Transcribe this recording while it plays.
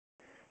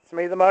It's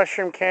me, the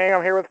Mushroom King.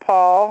 I'm here with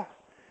Paul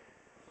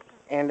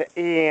and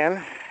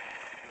Ian.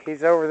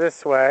 He's over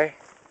this way.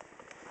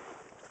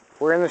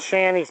 We're in the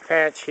Shanty's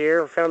patch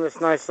here. We found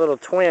this nice little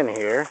twin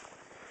here.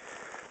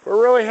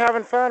 We're really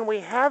having fun.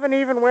 We haven't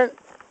even went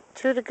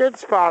to the good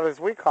spot, as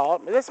we call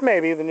it. This may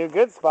be the new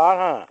good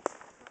spot, huh?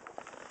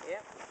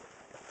 Yep.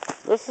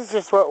 This is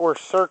just what we're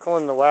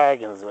circling the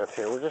wagons with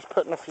here. We're just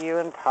putting a few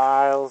in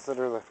piles that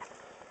are the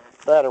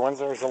better ones.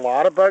 There's a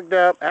lot of bugged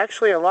up.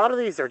 Actually, a lot of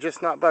these are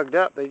just not bugged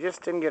up. They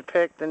just didn't get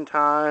picked in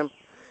time,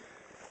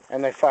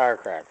 and they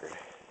firecrackered.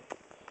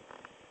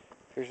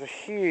 There's a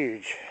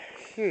huge,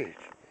 huge,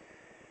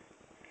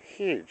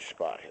 huge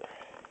spot here.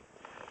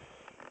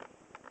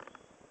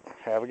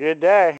 Have a good day.